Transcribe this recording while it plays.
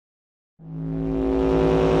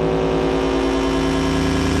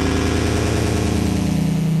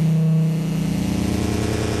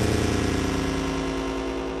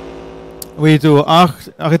We do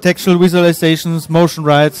architectural visualizations, motion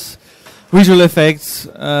rides, visual effects,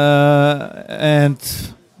 and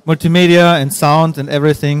multimedia and sound and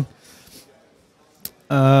everything.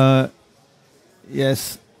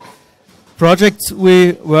 Yes. Projects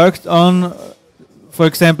we worked on, for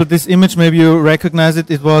example, this image, maybe you recognize it.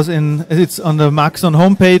 It's on the MAXON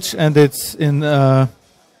homepage, and it's in the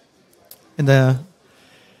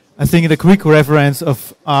I think the quick reference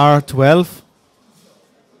of R12.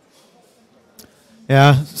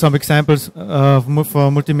 Yeah, some examples for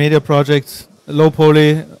multimedia projects, low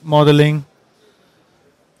poly modeling,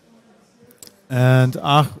 and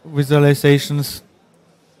visualizations.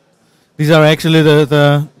 These are actually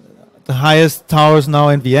the highest towers now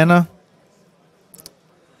in Vienna.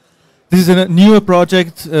 This is a newer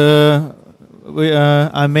project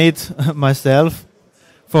I made myself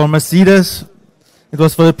for Mercedes. It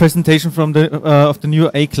was for the presentation from of the new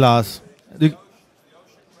A-Class.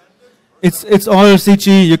 It's all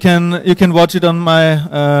CG. You can watch it on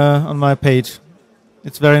my page.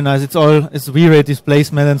 It's very nice. It's V-Ray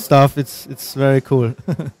displacement and stuff. It's very cool.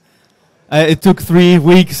 It took 3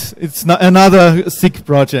 weeks. It's not another sick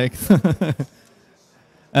project.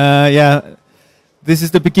 Yeah, this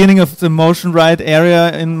is the beginning of the motion ride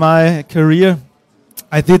area in my career.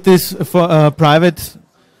 I did this for private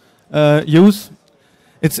use.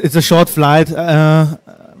 It's a short flight.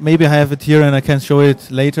 Maybe I have it here and I can show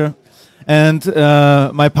it later. And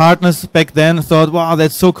my partners back then thought, wow,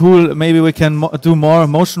 that's so cool. Maybe we can do more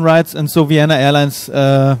motion rides. And so Vienna Airlines,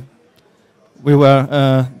 we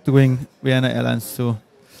were doing Vienna Airlines too.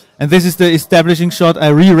 And this is the establishing shot I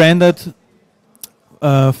re-rendered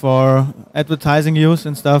for advertising use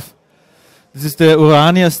and stuff. This is the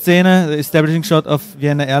Urania scene, the establishing shot of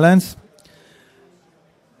Vienna Airlines.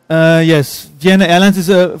 Yes, Vienna Airlines is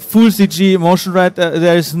a full CG motion ride.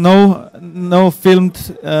 There is no filmed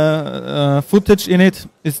footage in it.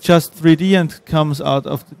 It's just 3D and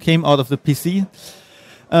came out of the PC.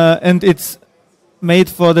 And it's made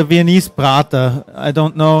for the Vienniese Prater. I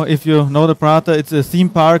don't know if you know the Prater. It's a theme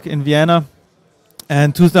park in Vienna.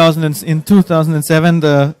 And in 2007,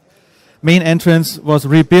 the main entrance was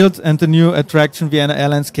rebuilt and the new attraction Vienna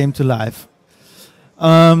Airlines came to life.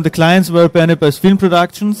 The clients were Bernie Böss Film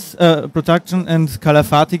Production and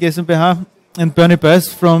Calafati GmbH. And Bernie Böss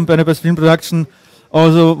from Bernie Böss Film Production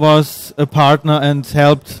also was a partner and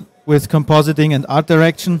helped with compositing and art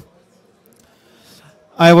direction.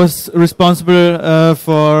 I was responsible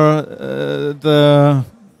for the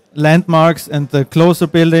landmarks and the closer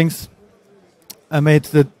buildings. I made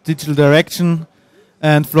the digital direction,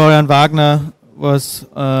 and Florian Wagner was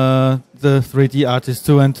the 3D artist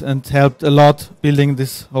too, and helped a lot building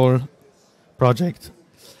this whole project.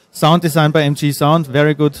 Sound design by MG Sound,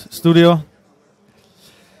 very good studio.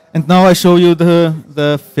 And now I show you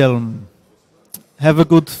the film. Have a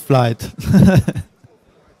good flight.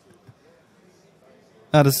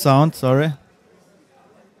 The sound, sorry.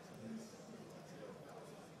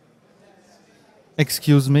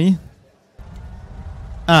 Excuse me.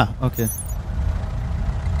 Okay.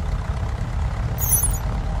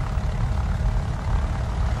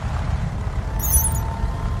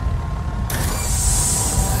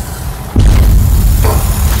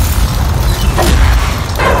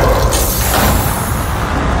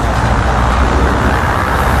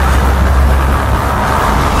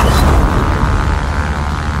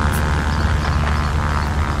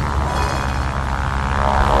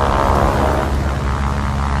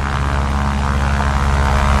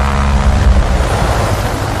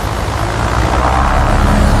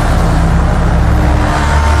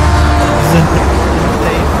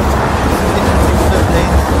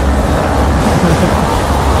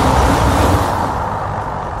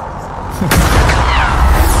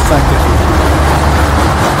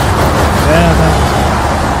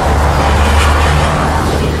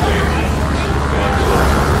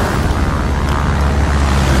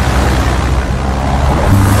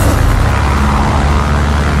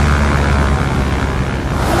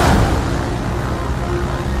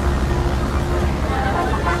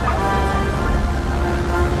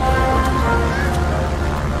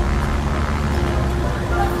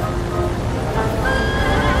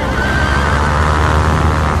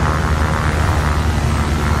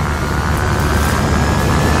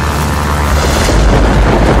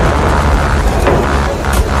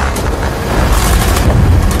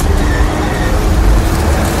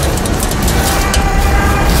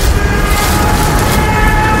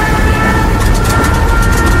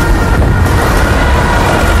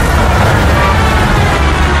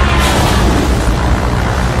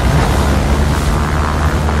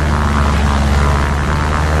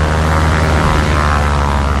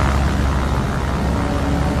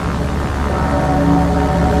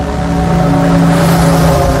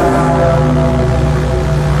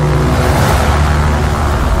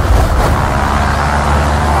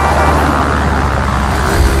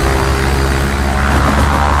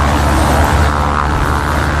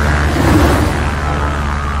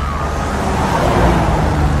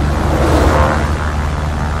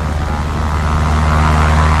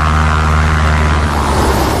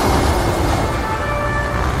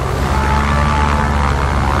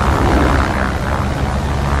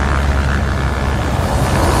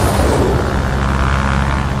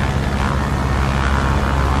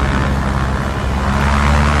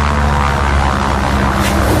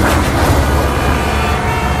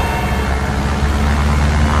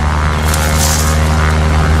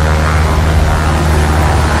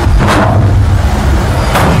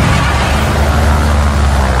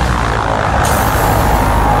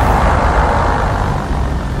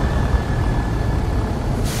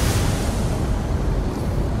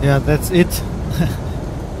 yeah, that's it.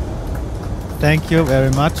 Thank you very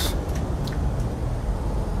much.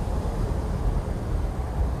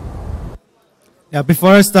 Yeah,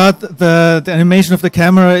 before I start, the animation of the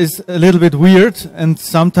camera is a little bit weird, and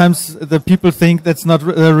sometimes the people think that's not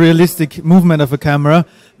a realistic movement of a camera.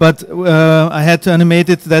 But I had to animate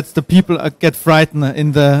it that the people get frightened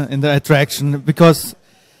in the attraction, because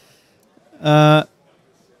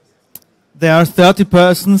there are 30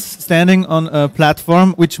 persons standing on a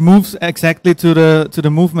platform which moves exactly to the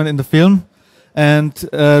movement in the film. And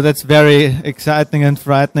that's very exciting and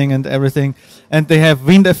frightening and everything. And they have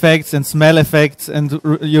wind effects and smell effects, and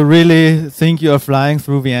you really think you are flying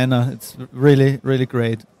through Vienna. It's really, really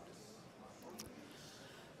great.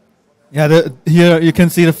 Yeah, here you can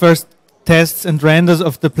see the first tests and renders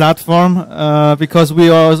of the platform, because we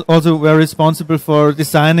also were responsible for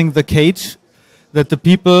designing the cage, that the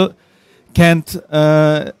people can't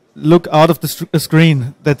look out of the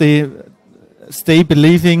screen, that they stay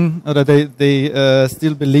believing, or that they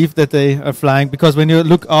still believe that they are flying, because when you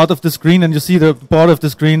look out of the screen and you see the border of the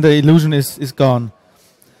screen, the illusion is gone.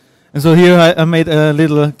 And so here I made a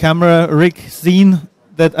little camera rig scene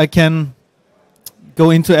that I can go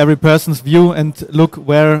into every person's view and look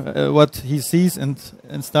where what he sees and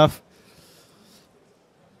stuff.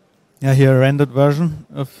 Yeah, here a rendered version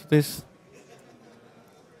of this.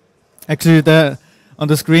 Actually, on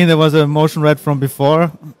the screen there was a motion red from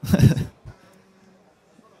before.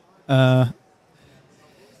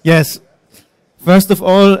 Yes, first of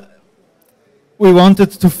all, we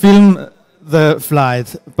wanted to film the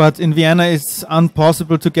flight, but in Vienna it's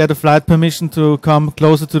impossible to get a flight permission to come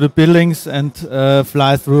closer to the buildings and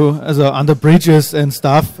fly through, under bridges and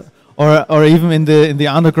stuff, or even in the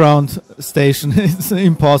underground station. It's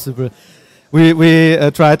impossible. We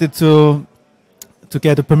tried it to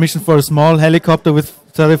get a permission for a small helicopter with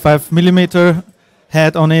 35mm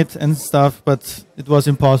head on it and stuff, but it was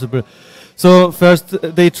impossible. So first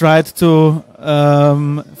they tried to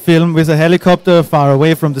film with a helicopter far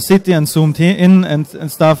away from the city and zoomed in and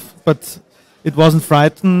stuff, but it wasn't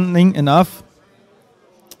frightening enough.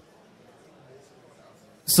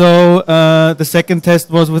 So the second test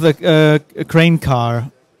was with a crane car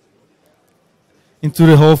into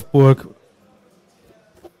the Hofburg.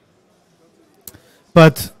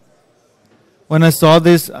 But when I saw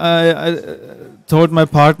this, I told my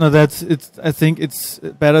partner that I think it's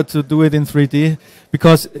better to do it in 3D,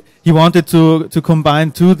 because he wanted to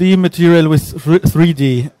combine 2D material with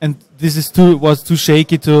 3D, and this was too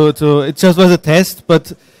shaky to. It just was a test,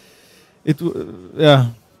 but it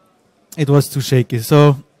was too shaky.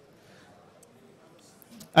 So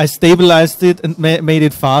I stabilized it and made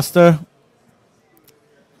it faster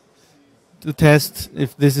to test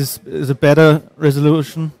if this is a better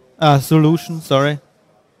solution. Sorry.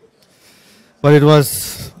 But it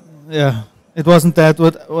was, it wasn't that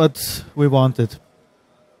what we wanted.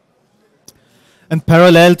 And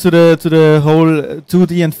parallel to the whole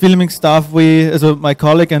 2D and filming stuff, my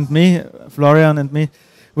colleague and me, Florian and me,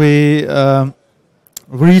 we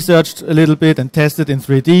researched a little bit and tested in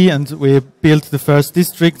 3D, and we built the first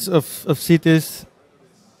districts of cities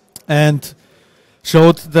and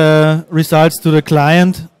showed the results to the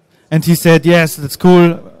client, and he said, yes, that's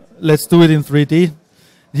cool, let's do it in 3D.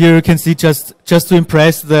 Here you can see just to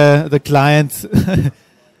impress the client,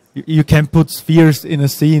 you can put spheres in a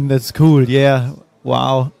scene. That's cool. Yeah.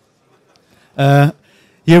 Wow.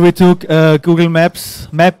 Here we took Google Maps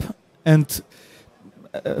map and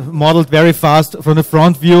modeled very fast from the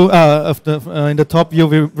front view. In the top view,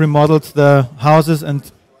 we remodeled the houses and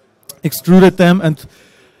extruded them and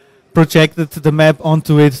projected the map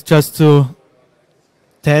onto it just to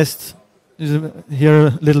test. Here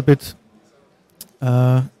a little bit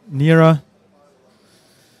nearer.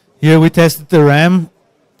 Here we tested the RAM,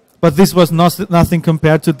 but this was nothing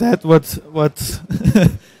compared to that. What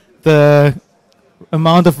the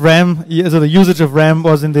amount of RAM, so the usage of RAM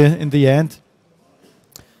was in the end.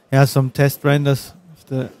 Yeah, some test renders of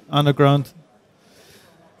the underground.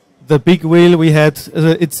 The big wheel we had,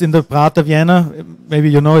 it's in the Prater, Vienna.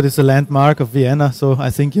 Maybe you know it. It's a landmark of Vienna, so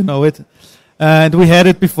I think you know it. And we had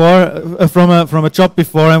it before from a job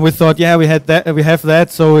before, and we thought, yeah, we have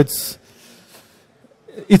that, so it's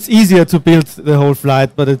easier to build the whole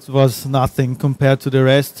flight, but it was nothing compared to the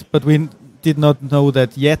rest. But we did not know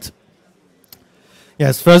that yet.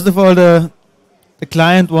 Yes, first of all, the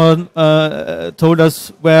client told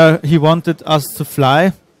us where he wanted us to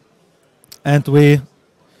fly, and we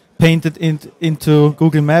painted it into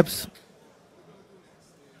Google Maps.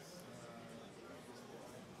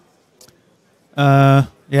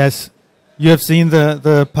 Yes, you have seen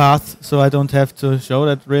the path, so I don't have to show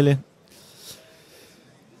that really.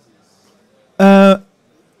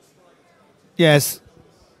 Yes.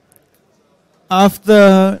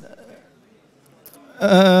 After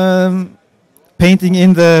painting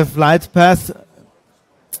in the flight path,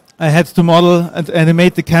 I had to model and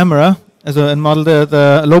animate the camera, and model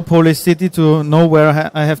the low poly city to know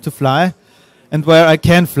where I have to fly and where I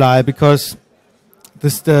can fly, because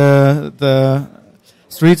the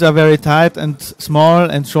streets are very tight and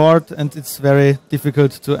small and short, and it's very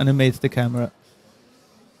difficult to animate the camera.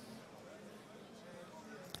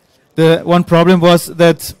 The one problem was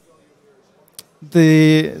that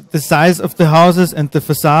the size of the houses and the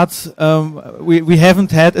facades, we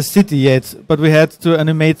haven't had a city yet, but we had to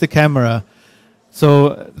animate the camera.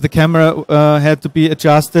 So the camera had to be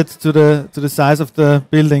adjusted to the size of the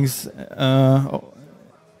buildings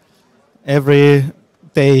every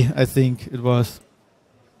day, I think it was.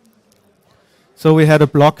 So we had a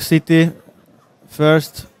block city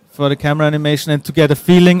first for the camera animation, and to get a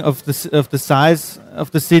feeling of the size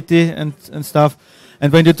of the city and stuff.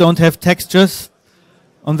 And when you don't have textures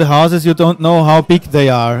on the houses, you don't know how big they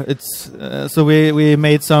are. It's so we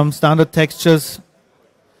made some standard textures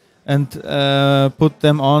and put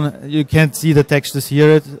them on. You can't see the textures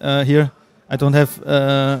here. Here, I don't have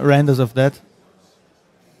renders of that.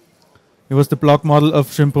 It was the block model of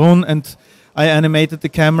Schönbrunn, and I animated the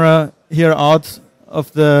camera here out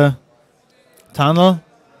of the tunnel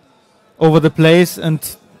over the place and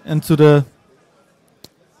to the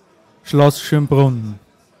Schloss Schönbrunn.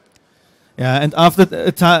 Yeah, and after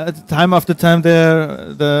time after time,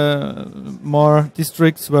 the more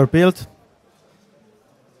districts were built,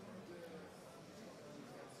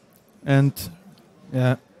 and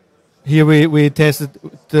yeah, here we tested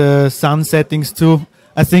the sun settings too.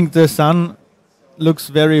 I think the sun looks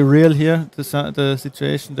very real here. The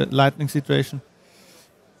situation, the lightning situation.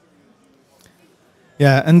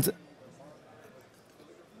 Yeah, and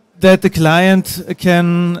that the client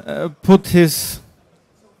can put his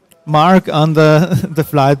mark on the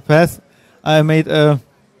flight path. I made a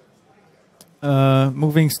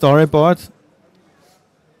moving storyboard.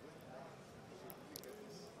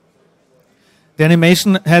 The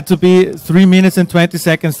animation had to be 3 minutes and 20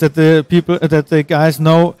 seconds, that the guys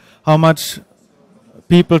know how much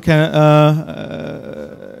people can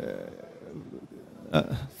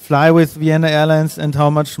fly with Vienna Airlines and how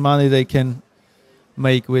much money they can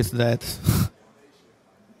make with that.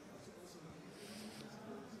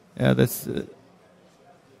 Yeah, that's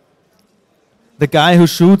the guy who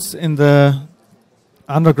shoots in the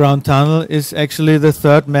underground tunnel is actually the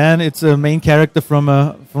third man. It's a main character from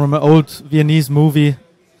an old Viennese movie.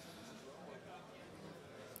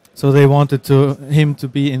 So they wanted him to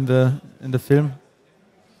be in the film.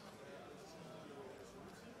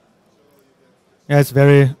 Yeah, it's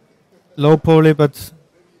very low poly, but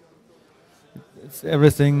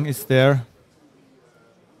everything is there.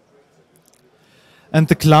 And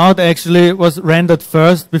the cloud actually was rendered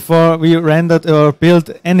first before we rendered or built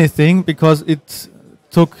anything, because it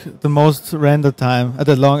took the most render time. At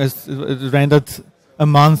the longest, it rendered a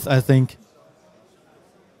month, I think.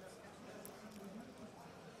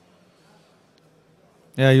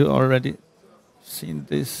 Yeah, you already seen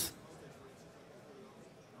this.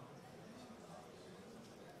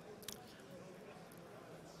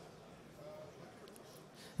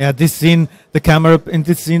 Yeah, this scene, the camera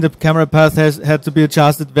path had to be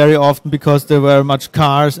adjusted very often because there were much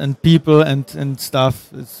cars and people and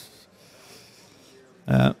stuff.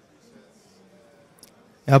 Yeah,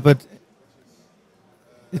 but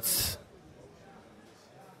it's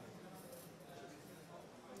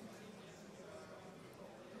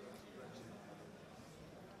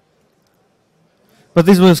but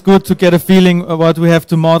this was good to get a feeling of what we have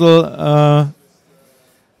to model,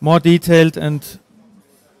 more detailed, and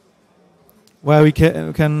where we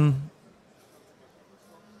can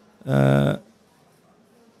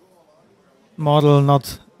model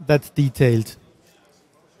not that detailed.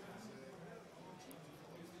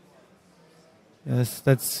 Yes,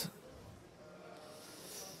 that's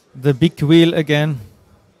the big wheel again.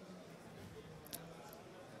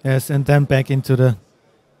 Yes, and then back into the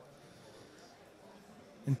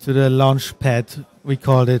launch pad, we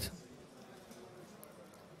called it.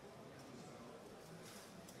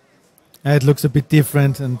 It looks a bit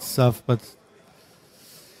different and stuff, but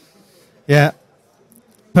yeah,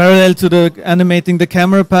 parallel to the animating the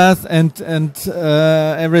camera path and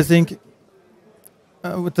everything,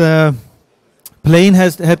 with the plane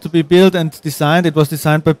had to be built and designed. It was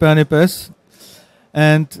designed by Bernie Böss,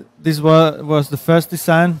 and this was the first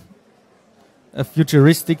design, a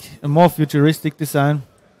more futuristic design.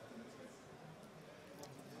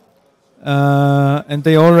 And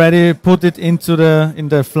they already put it in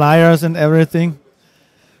the flyers and everything.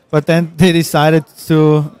 but then they decided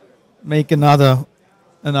to make another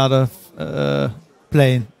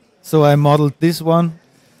plane. So I modeled this one,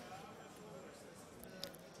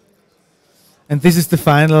 and this is the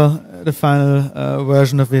final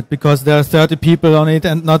version of it, because there are 30 people on it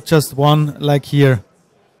and not just one like here.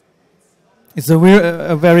 It's a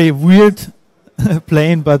very weird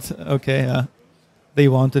plane, but okay, they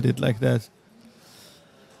wanted it like that.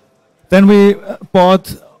 Then we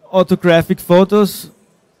bought orthographic photos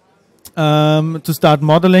to start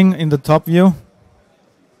modeling in the top view.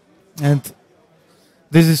 And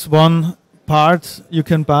this is one part you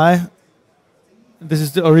can buy. This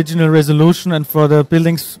is the original resolution, and for the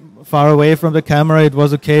buildings far away from the camera it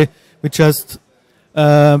was okay. We just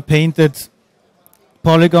painted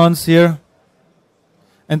polygons here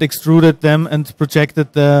and extruded them and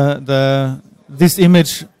projected this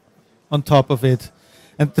image on top of it.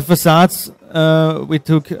 And the facades, we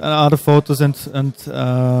took other photos and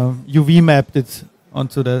UV mapped it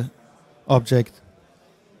onto the object.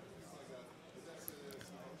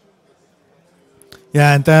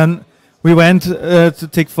 Yeah, and then we went out to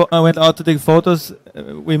take photos.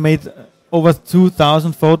 We made over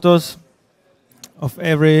 2,000 photos of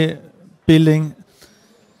every building.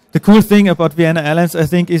 The cool thing about Vienna Airlines, I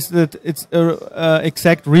think, is that it's an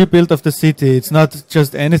exact rebuild of the city. It's not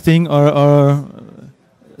just anything, or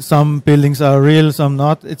some buildings are real, some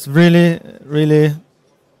not. It's really, really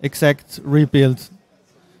exact rebuild.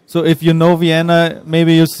 So if you know Vienna,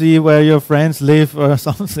 maybe you see where your friends live or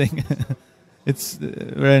something. It's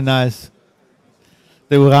very nice.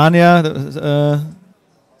 The Urania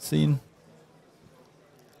scene.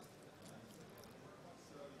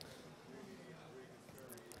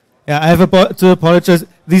 Yeah, I have to apologize.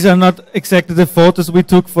 These are not exactly the photos we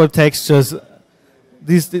took for textures.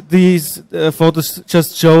 These photos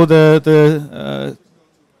just show the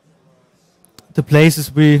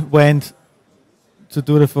places we went to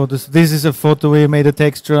do the photos. This is a photo we made a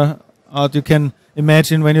texture out. You can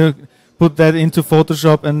imagine when you put that into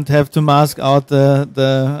Photoshop and have to mask out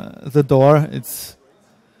the door. It's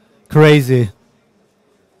crazy.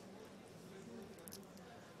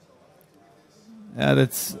 Yeah,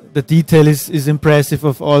 the detail is impressive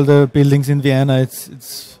of all the buildings in Vienna.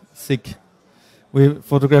 It's sick. We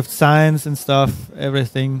photographed signs and stuff.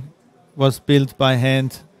 Everything was built by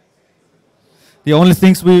hand. The only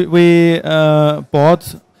things we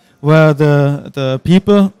bought were the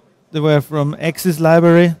people. They were from Axis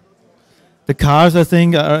library. The cars, I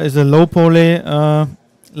think, is a low poly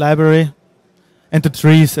library, and the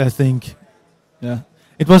trees, I think. Yeah,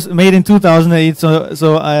 it was made in 2008,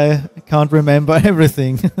 so I can't remember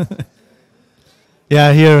everything.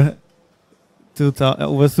 Yeah, here.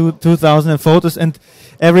 Over 2,000 photos, and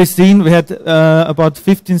every scene we had about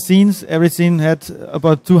 15 scenes. Every scene had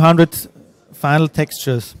about 200 final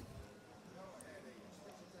textures.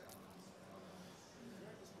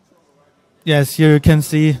 Yes, here you can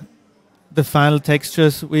see the final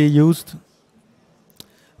textures we used.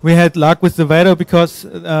 We had luck with the weather because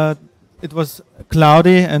it was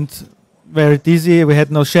cloudy and very dizzy. We had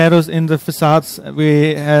no shadows in the facades.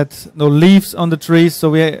 We had no leaves on the trees,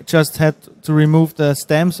 so we just had to remove the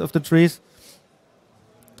stems of the trees.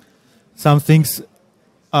 Some things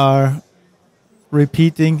are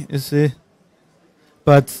repeating, you see.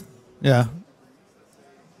 But yeah,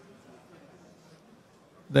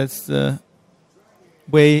 that's the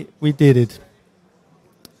way we did it.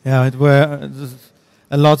 Yeah, it were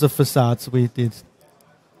a lot of facades we did.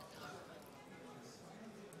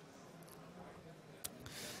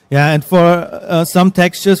 Yeah, and for some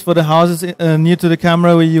textures for the houses near to the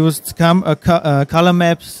camera, we used color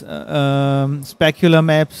maps, specular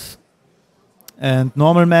maps, and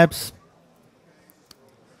normal maps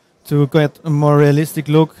to get a more realistic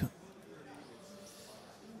look.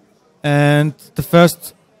 And the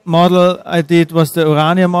first model I did was the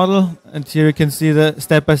Urania model, and here you can see the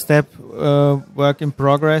step-by-step work in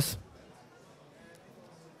progress.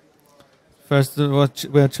 First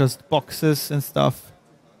were just boxes and stuff.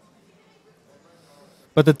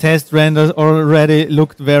 But the test renders already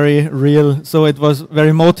looked very real, so it was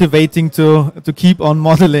very motivating to keep on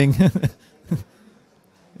modeling.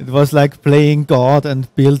 It was like playing God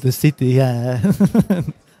and build a city. Yeah.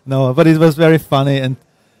 No, but it was very funny, and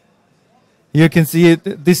you can see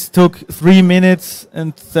it. This took 3 minutes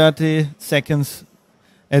and 30 seconds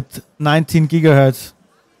at 19 gigahertz.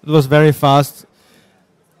 It was very fast.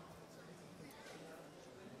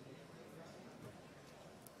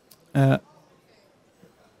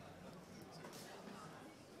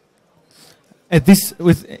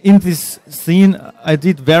 In this scene, I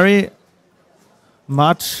did very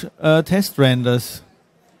much test renders.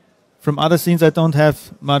 From other scenes, I don't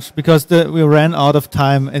have much because we ran out of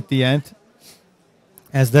time at the end,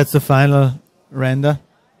 as that's the final render.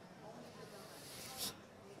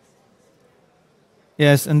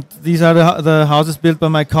 Yes, and these are the houses built by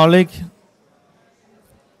my colleague.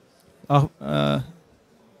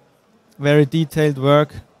 Very detailed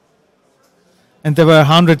work. And there were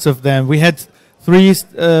hundreds of them. We had three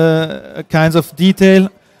kinds of detail.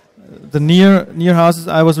 The near houses,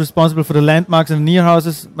 I was responsible for the landmarks and near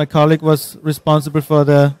houses. My colleague was responsible for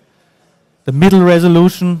the middle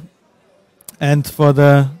resolution and for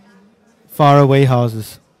the far away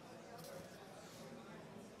houses.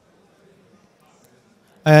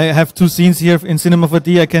 I have two scenes here in Cinema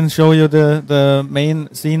 4D. I can show you the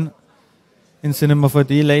main scene in Cinema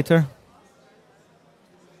 4D later.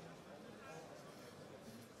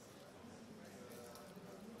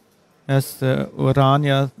 Yes, the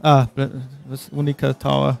Urania, this Unica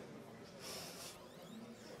Tower.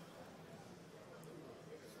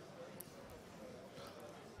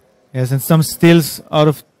 Yes, and some stills out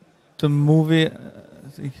of the movie.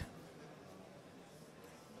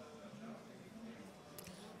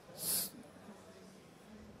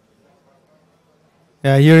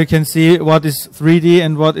 Yeah, here you can see what is 3D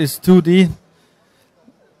and what is 2D.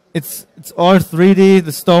 It's all 3D,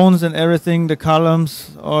 the stones and everything, the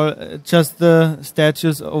columns, or just the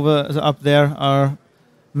statues up there are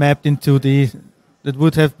mapped in 2D. It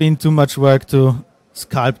would have been too much work to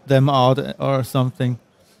sculpt them out or something.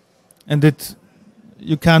 And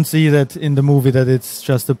you can't see that in the movie that it's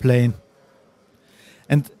just a plane.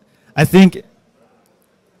 And I think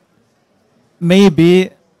maybe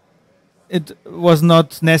it was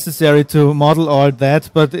not necessary to model all that,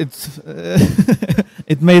 but it's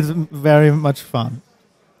it made very much fun.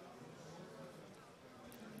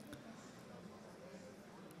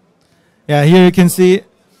 Yeah, here you can see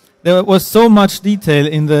there was so much detail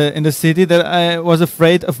in the city that I was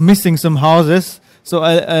afraid of missing some houses. So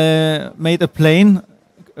I made a plane,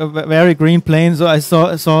 a very green plane. So I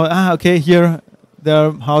saw okay, here there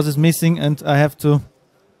are houses missing, and I have to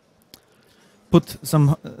put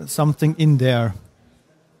something in there.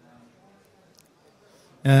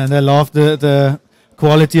 And I love the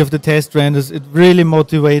quality of the test renders. It really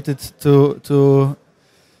motivated to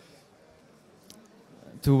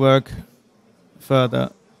work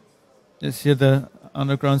further. It's here the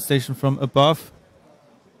underground station from above.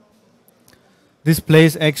 This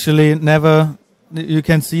place actually never, you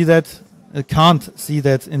can see that, can't see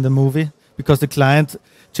that in the movie because the client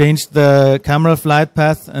changed the camera flight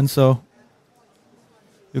path, and so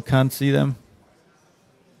you can't see them.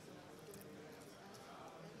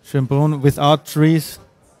 Schönbrunn without trees.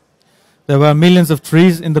 There were millions of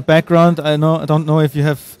trees in the background. I don't know if you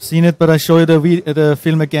have seen it, but I show you the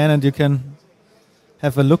film again, and you can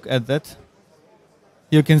have a look at that.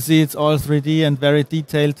 You can see it's all 3D and very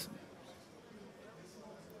detailed.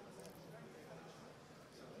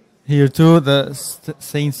 Here too, the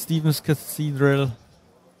St. Stephen's Cathedral.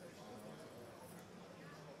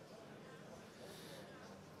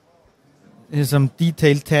 Here's some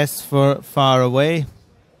detailed tests for far away.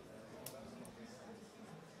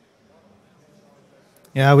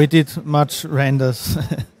 Yeah, we did much renders.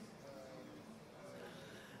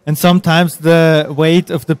 And sometimes the weight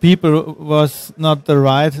of the people was not the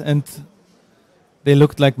right, and they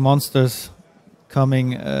looked like monsters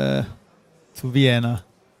coming to Vienna.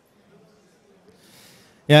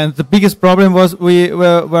 Yeah, and the biggest problem was we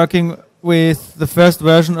were working with the first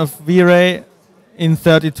version of V-Ray in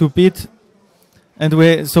 32-bit,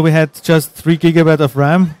 and so we had just 3 GB of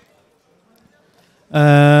RAM.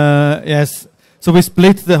 Yes, so we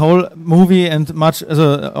split the whole movie and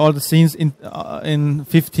all the scenes in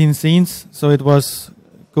 15 scenes, so it was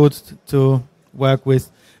good to work with.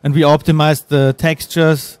 And we optimized the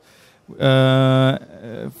textures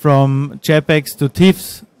from JPEGs to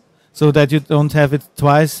TIFFs, so that you don't have it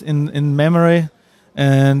twice in memory.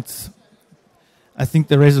 And I think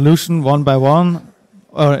the resolution 1 by 1,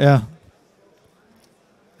 or yeah,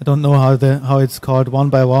 I don't know how it's called, 1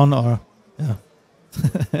 by 1, or yeah.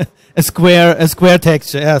 a square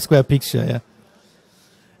texture, yeah, a square picture, yeah.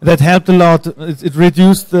 That helped a lot. It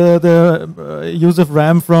reduced the use of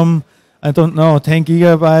RAM from, I don't know, 10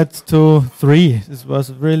 gigabytes to 3. This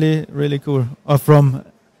was really, really cool. Or from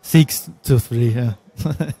 6 to 3, yeah.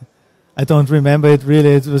 I don't remember it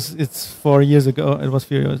really. It's 4 years ago. It was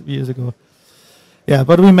 4 years ago. Yeah,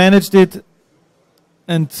 but we managed it,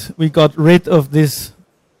 and we got rid of these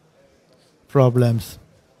problems.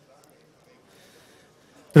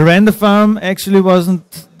 The render farm actually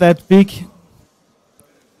wasn't that big.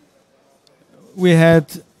 We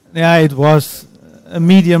had, yeah, it was a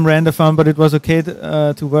medium render farm, but it was okay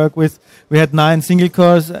to work with. We had 9 single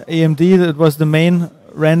cores AMD. That was the main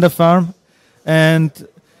render farm, and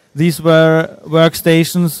these were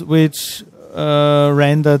workstations which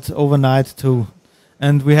rendered overnight too.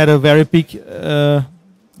 And we had a very big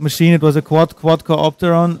machine. It was a quad-core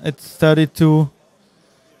Opteron at 32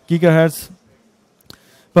 gigahertz.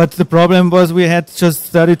 But the problem was we had just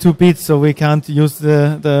 32 bits, so we can't use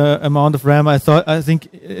the amount of RAM. I think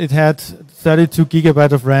it had 32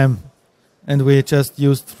 gigabyte of RAM, and we just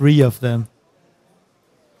used 3 of them.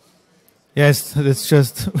 Yes, that's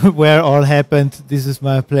just where all happened. This is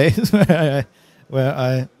my place where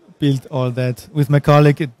I built all that with my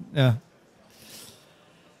colleague.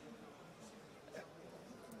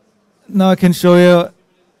 Now I can show you.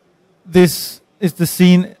 This is the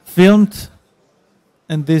scene filmed,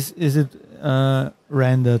 and this is it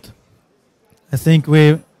rendered. I think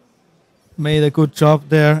we made a good job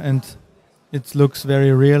there, and it looks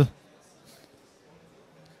very real.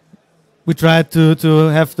 We tried to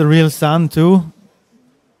have the real sun too,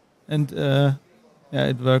 and yeah,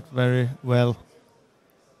 it worked very well.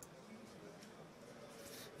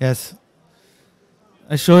 Yes,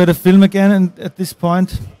 I show you the film again, and at this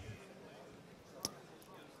point.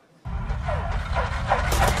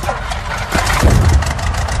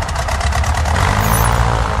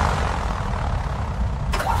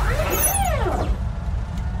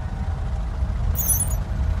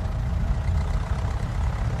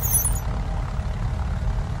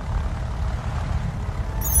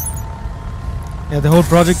 Yeah, the whole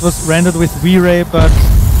project was rendered with V-Ray, but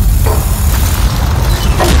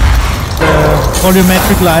the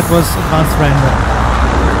volumetric light was advanced render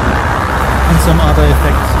and some other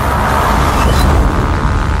effects.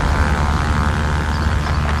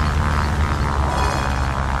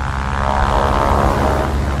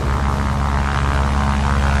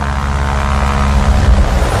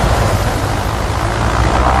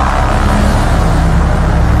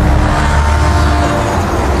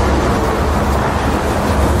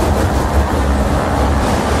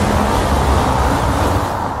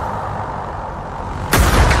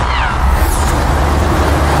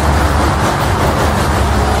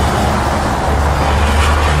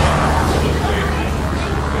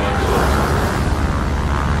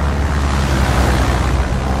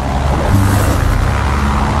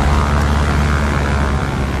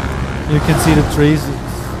 You can see the trees, it's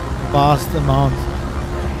a vast amount.